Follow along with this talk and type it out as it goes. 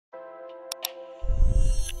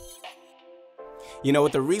You know,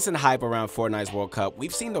 with the recent hype around Fortnite's World Cup,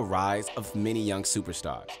 we've seen the rise of many young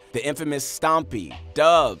superstars. The infamous Stompy,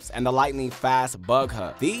 Dubs, and the lightning-fast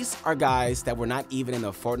Bugha. These are guys that were not even in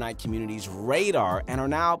the Fortnite community's radar and are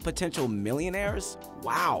now potential millionaires?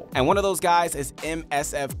 Wow. And one of those guys is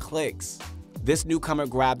MSF Clicks. This newcomer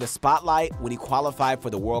grabbed the spotlight when he qualified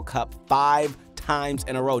for the World Cup 5 times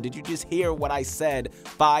in a row. Did you just hear what I said?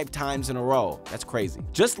 5 times in a row. That's crazy.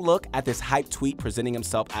 Just look at this hype tweet presenting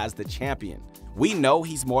himself as the champion. We know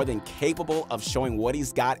he's more than capable of showing what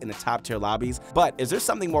he's got in the top tier lobbies, but is there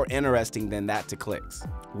something more interesting than that to Clicks?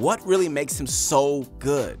 What really makes him so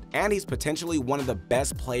good? And he's potentially one of the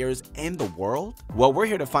best players in the world? Well, we're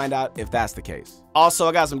here to find out if that's the case. Also,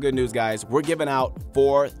 I got some good news, guys. We're giving out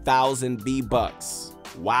 4,000 V-Bucks.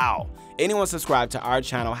 Wow. Anyone subscribed to our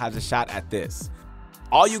channel has a shot at this.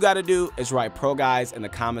 All you gotta do is write ProGuides in the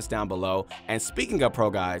comments down below. And speaking of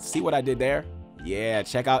ProGuides, see what I did there? Yeah,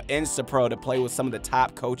 check out InstaPro to play with some of the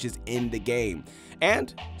top coaches in the game.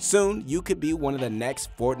 And soon, you could be one of the next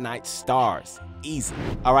Fortnite stars. Easy.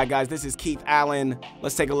 All right, guys, this is Keith Allen.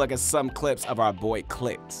 Let's take a look at some clips of our boy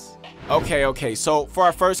Clicks. Okay, so for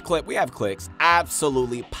our first clip, we have Clicks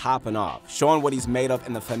absolutely popping off, showing what he's made of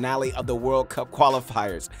in the finale of the World Cup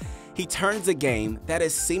qualifiers. He turns a game that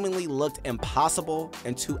has seemingly looked impossible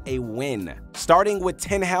into a win. Starting with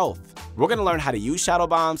 10 health, we're gonna learn how to use shadow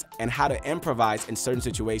bombs and how to improvise in certain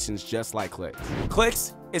situations just like Clicks.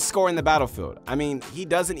 Clicks is scoring the battlefield. I mean, he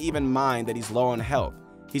doesn't even mind that he's low on health.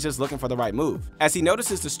 He's just looking for the right move. As he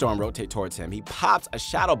notices the storm rotate towards him, he pops a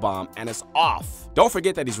shadow bomb and it's off. Don't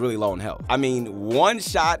forget that he's really low on health. I mean, one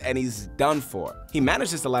shot and he's done for. He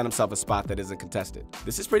manages to land himself a spot that isn't contested.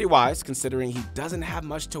 This is pretty wise considering he doesn't have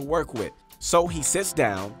much to work with. So he sits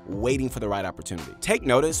down, waiting for the right opportunity. Take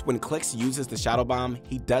notice when Clicks uses the shadow bomb,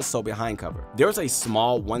 he does so behind cover. There's a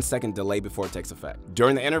small 1-second delay before it takes effect.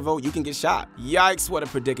 During the interval, you can get shot. Yikes, what a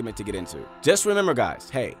predicament to get into. Just remember, guys,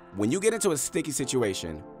 hey, when you get into a sticky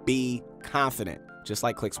situation, be confident, just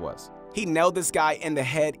like Clicks was. He nailed this guy in the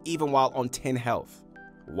head even while on 10 health.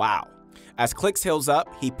 Wow. As Clicks heals up,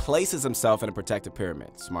 he places himself in a protective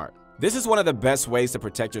pyramid. Smart. This is one of the best ways to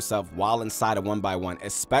protect yourself while inside a 1x1,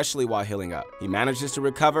 especially while healing up. He manages to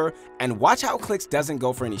recover, and watch how Clicks doesn't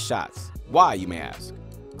go for any shots. Why, you may ask?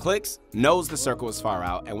 Clicks knows the circle is far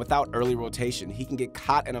out, and without early rotation, he can get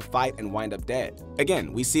caught in a fight and wind up dead.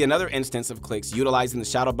 Again, we see another instance of Clicks utilizing the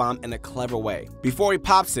shadow bomb in a clever way. Before he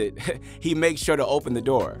pops it, he makes sure to open the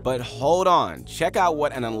door. But hold on, check out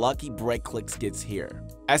what an unlucky break Clicks gets here.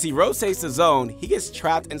 As he rotates the zone, he gets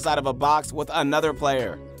trapped inside of a box with another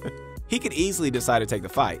player. He could easily decide to take the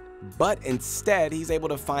fight, but instead he's able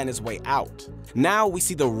to find his way out. Now we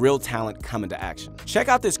see the real talent come into action. Check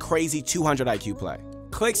out this crazy 200 IQ play.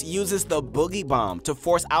 Clicks uses the boogie bomb to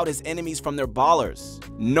force out his enemies from their ballers.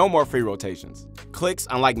 No more free rotations. Clicks,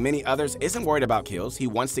 unlike many others, isn't worried about kills. He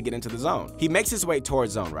wants to get into the zone. He makes his way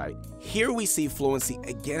towards zone right. Here we see fluency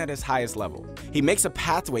again at his highest level. He makes a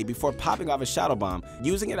pathway before popping off a shadow bomb.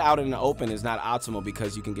 Using it out in the open is not optimal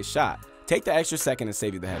because you can get shot. Take the extra second and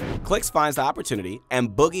save you the headache. Clicks finds the opportunity and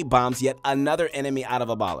boogie bombs yet another enemy out of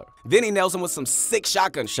a baller. Then he nails him with some sick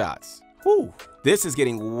shotgun shots. Whew. This is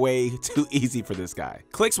getting way too easy for this guy.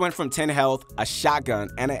 Clicks went from 10 health, a shotgun,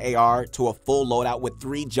 and an AR to a full loadout with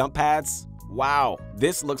 3 jump pads. Wow,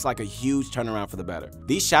 this looks like a huge turnaround for the better.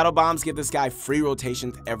 These shadow bombs give this guy free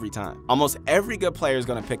rotations every time. Almost every good player is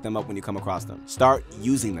gonna pick them up when you come across them. Start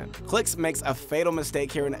using them. Clicks makes a fatal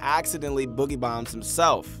mistake here and accidentally boogie bombs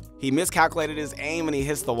himself. He miscalculated his aim and he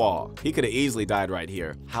hits the wall. He could have easily died right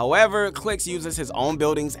here. However, Clicks uses his own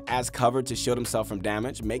buildings as cover to shield himself from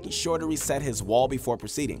damage, making sure to reset his wall before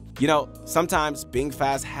proceeding. You know, sometimes being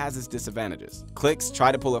fast has its disadvantages. Clicks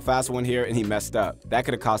tried to pull a fast one here and he messed up. That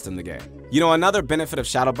could have cost him the game. You know, another benefit of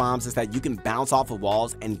shadow bombs is that you can bounce off of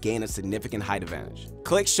walls and gain a significant height advantage.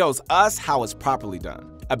 Clicks shows us how it's properly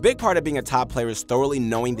done. A big part of being a top player is thoroughly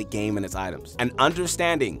knowing the game and its items, and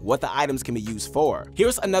understanding what the items can be used for.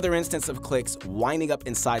 Here's another instance of Clicks winding up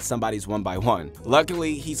inside somebody's 1x1.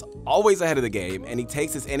 Luckily, he's always ahead of the game, and he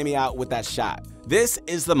takes his enemy out with that shot. This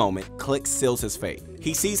is the moment Clicks seals his fate.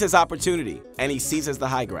 He sees his opportunity, and he seizes the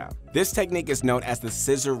high ground. This technique is known as the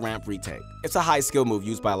scissor ramp retake. It's a high skill move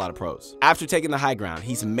used by a lot of pros. After taking the high ground,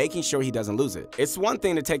 he's making sure he doesn't lose it. It's one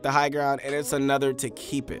thing to take the high ground, and it's another to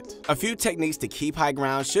keep it. A few techniques to keep high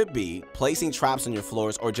ground should be placing traps on your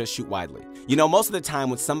floors or just shoot widely. You know, most of the time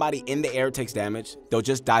when somebody in the air takes damage, they'll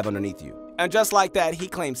just dive underneath you. And just like that, he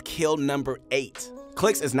claims kill number 8.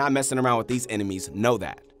 Clicks is not messing around with these enemies, know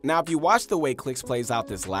that. Now, if you watch the way Clicks plays out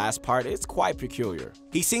this last part, it's quite peculiar.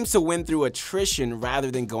 He seems to win through attrition rather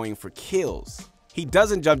than going for kills. He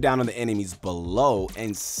doesn't jump down on the enemies below,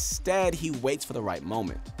 instead he waits for the right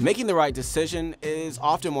moment. Making the right decision is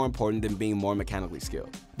often more important than being more mechanically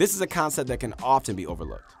skilled. This is a concept that can often be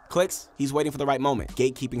overlooked. Clicks, he's waiting for the right moment,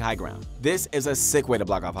 gatekeeping high ground. This is a sick way to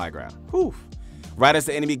block off high ground. Whew. Right as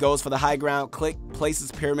the enemy goes for the high ground, Click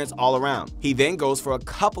places pyramids all around. He then goes for a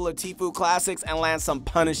couple of Tfue classics and lands some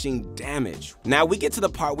punishing damage. Now we get to the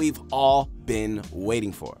part we've all been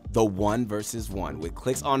waiting for, the 1 versus 1. With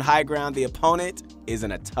Clicks on high ground, the opponent is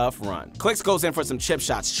in a tough run. Clicks goes in for some chip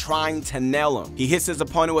shots, trying to nail him. He hits his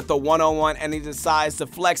opponent with the 1-on-1 and he decides to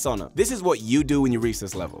flex on him. This is what you do when you reach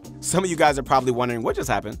this level. Some of you guys are probably wondering what just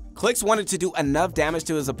happened. Clicks wanted to do enough damage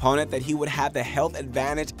to his opponent that he would have the health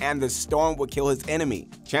advantage and the storm would kill his enemy.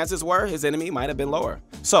 Chances were his enemy might have been lower.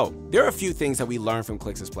 So there are a few things that we learned from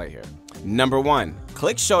Clicks' play here. Number 1,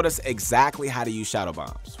 Clicks showed us exactly how to use shadow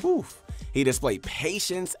bombs. Whew. He displayed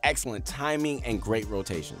patience, excellent timing, and great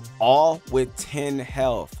rotation, all with 10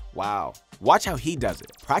 health. Wow. Watch how he does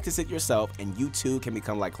it. Practice it yourself and you too can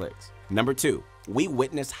become like Clicks. Number 2, we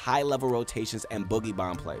witnessed high-level rotations and boogie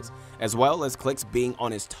bomb plays, as well as Clicks being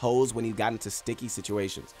on his toes when he got into sticky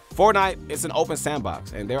situations. Fortnite is an open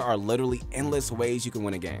sandbox, and there are literally endless ways you can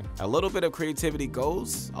win a game. A little bit of creativity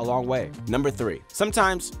goes a long way. Number 3,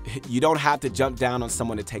 sometimes you don't have to jump down on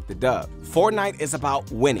someone to take the dub. Fortnite is about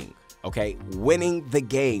winning. Okay, winning the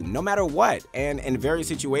game, no matter what, and in various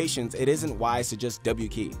situations, it isn't wise to just W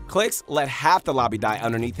key. Clicks let half the lobby die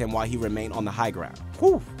underneath him while he remained on the high ground.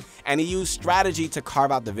 Whew. And he used strategy to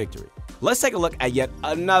carve out the victory. Let's take a look at yet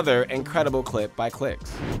another incredible clip by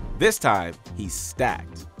Clicks. This time, he's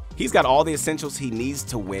stacked. He's got all the essentials he needs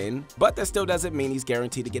to win, but that still doesn't mean he's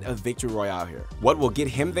guaranteed to get a victory royale here. What will get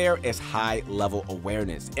him there is high-level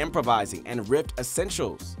awareness, improvising, and Rift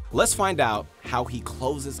essentials. Let's find out how he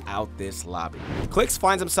closes out this lobby. Clicks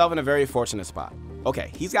finds himself in a very fortunate spot.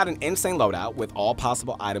 Okay, he's got an insane loadout with all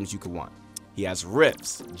possible items you could want. He has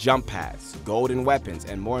rifts, jump pads, golden weapons,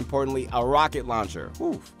 and more importantly, a rocket launcher.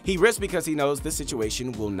 Whew. He risks because he knows this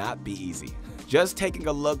situation will not be easy. Just taking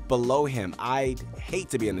a look below him, I'd hate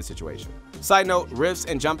to be in this situation. Side note, rifts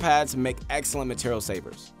and jump pads make excellent material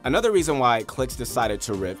savers. Another reason why Clicks decided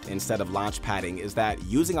to rift instead of launch padding is that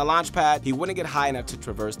using a launch pad, he wouldn't get high enough to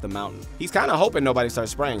traverse the mountain. He's kind of hoping nobody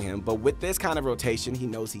starts spraying him, but with this kind of rotation, he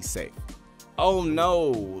knows he's safe. Oh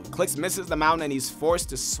no, Clicks misses the mountain and he's forced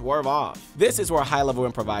to swerve off. This is where high-level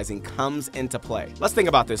improvising comes into play. Let's think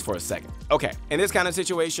about this for a second. Okay, in this kind of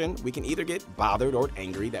situation, we can either get bothered or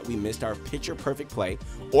angry that we missed our picture-perfect play,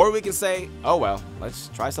 or we can say, oh well, let's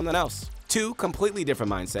try something else. Two completely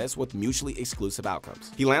different mindsets with mutually exclusive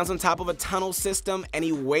outcomes. He lands on top of a tunnel system and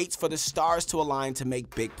he waits for the stars to align to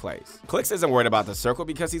make big plays. Clicks isn't worried about the circle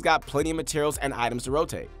because he's got plenty of materials and items to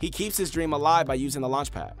rotate. He keeps his dream alive by using the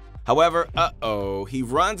launch pad. However, he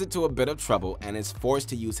runs into a bit of trouble and is forced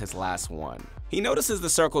to use his last one. He notices the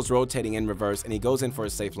circles rotating in reverse and he goes in for a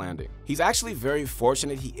safe landing. He's actually very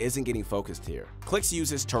fortunate he isn't getting focused here. Clicks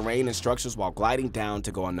uses terrain and structures while gliding down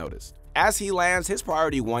to go unnoticed. As he lands, his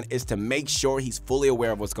priority one is to make sure he's fully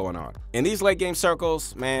aware of what's going on. In these late game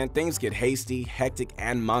circles, man, things get hasty, hectic,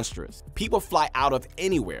 and monstrous. People fly out of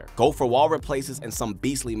anywhere, go for wall replaces and some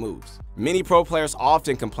beastly moves. Many pro players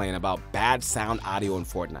often complain about bad sound audio in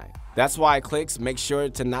Fortnite. That's why Clicks makes sure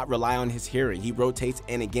to not rely on his hearing. He rotates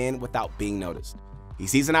in again without being noticed. He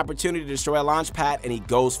sees an opportunity to destroy a launch pad and he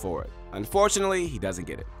goes for it. Unfortunately, he doesn't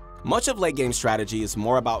get it. Much of late game strategy is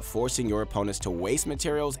more about forcing your opponents to waste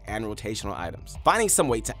materials and rotational items. Finding some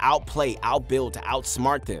way to outplay, outbuild, to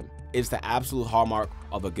outsmart them is the absolute hallmark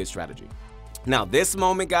of a good strategy. Now this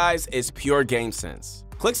moment, guys, is pure game sense.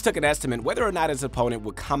 Clicks took an estimate whether or not his opponent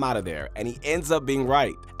would come out of there, and he ends up being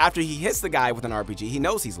right. After he hits the guy with an RPG, he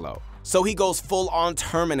knows he's low, so he goes full on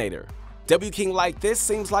Terminator. W King like this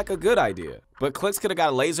seems like a good idea, but Clicks could have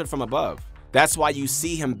got lasered from above. That's why you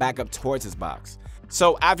see him back up towards his box.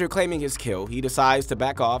 So after claiming his kill, he decides to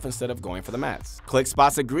back off instead of going for the mats. Clicks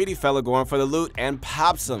spots a greedy fella going for the loot and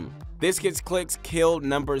pops him. This gets Clicks kill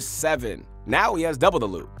number 7. Now he has double the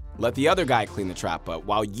loot. Let the other guy clean the trap up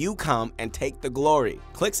while you come and take the glory.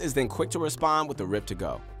 Clicks is then quick to respond with the rift to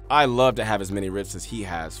go. I love to have as many rifts as he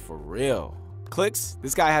has, for real. Clicks,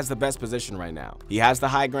 this guy has the best position right now. He has the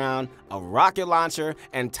high ground, a rocket launcher,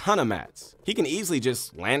 and ton of mats. He can easily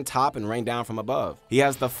just land top and rain down from above. He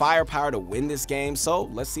has the firepower to win this game, so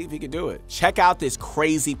let's see if he can do it. Check out this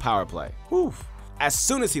crazy power play. Whew. As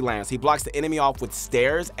soon as he lands, he blocks the enemy off with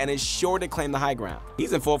stairs and is sure to claim the high ground.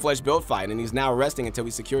 He's in full-fledged build fight and he's now resting until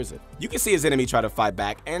he secures it. You can see his enemy try to fight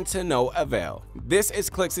back and to no avail. This is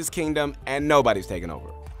Clicks' kingdom and nobody's taking over.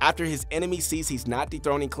 After his enemy sees he's not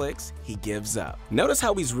dethroning Clix, he gives up. Notice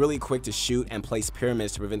how he's really quick to shoot and place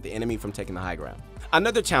pyramids to prevent the enemy from taking the high ground.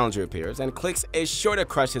 Another challenger appears, and Clix is sure to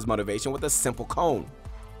crush his motivation with a simple cone.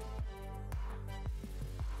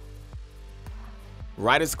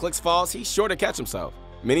 Right as Clix falls, he's sure to catch himself.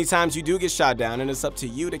 Many times you do get shot down, and it's up to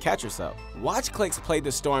you to catch yourself. Watch Clix play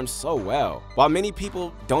the storm so well. While many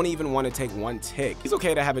people don't even want to take one tick, he's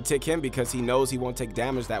okay to have a tick him because he knows he won't take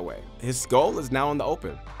damage that way. His goal is now in the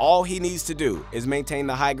open. All he needs to do is maintain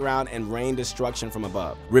the high ground and rain destruction from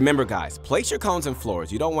above. Remember guys, place your cones in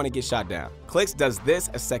floors. You don't want to get shot down. Clix does this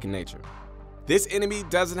as second nature. This enemy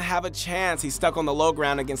doesn't have a chance. He's stuck on the low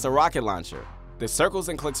ground against a rocket launcher. The circle's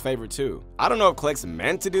in Clix's favor too. I don't know if Clix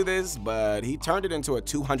meant to do this, but he turned it into a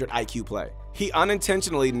 200 IQ play. He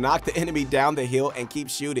unintentionally knocked the enemy down the hill and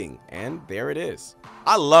keeps shooting, and there it is.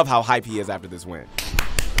 I love how hype he is after this win.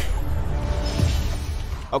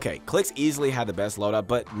 Okay, Clix easily had the best loadout,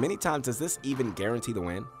 but many times does this even guarantee the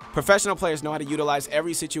win? Professional players know how to utilize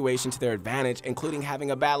every situation to their advantage, including having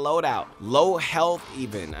a bad loadout, low health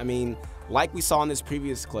even. I mean, like we saw in this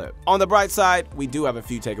previous clip. On the bright side, we do have a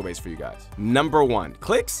few takeaways for you guys. Number 1,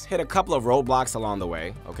 Clix hit a couple of roadblocks along the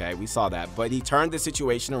way. Okay, we saw that, but he turned the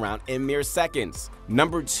situation around in mere seconds.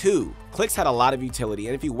 Number 2, Clix had a lot of utility,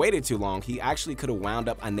 and if he waited too long, he actually could have wound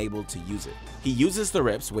up unable to use it. He uses the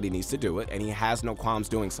rips when he needs to do it, and he has no qualms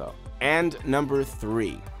doing so. And number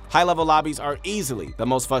 3, high-level lobbies are easily the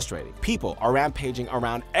most frustrating. People are rampaging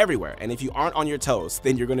around everywhere, and if you aren't on your toes,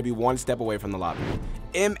 then you're going to be one step away from the lobby.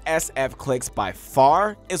 MSF Clix by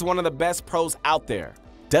far is one of the best pros out there.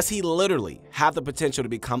 Does he literally have the potential to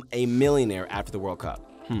become a millionaire after the World Cup?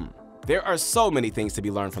 There are so many things to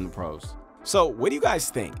be learned from the pros. So what do you guys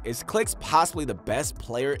think? Is Clix possibly the best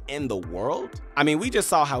player in the world? I mean, we just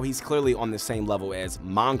saw how he's clearly on the same level as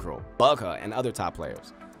Mongrel, Bugha, and other top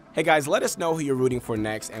players. Hey guys, let us know who you're rooting for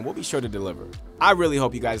next and we'll be sure to deliver. I really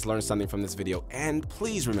hope you guys learned something from this video, and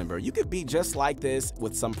please remember, you could be just like this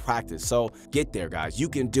with some practice. So get there guys, you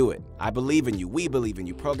can do it. I believe in you, we believe in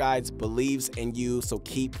you, ProGuides believes in you, so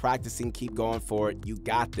keep practicing, keep going for it, you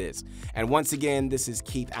got this. And once again, this is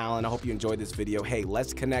Keith Allen. I hope you enjoyed this video. Hey,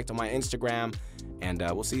 let's connect on my Instagram, and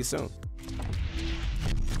we'll see you soon.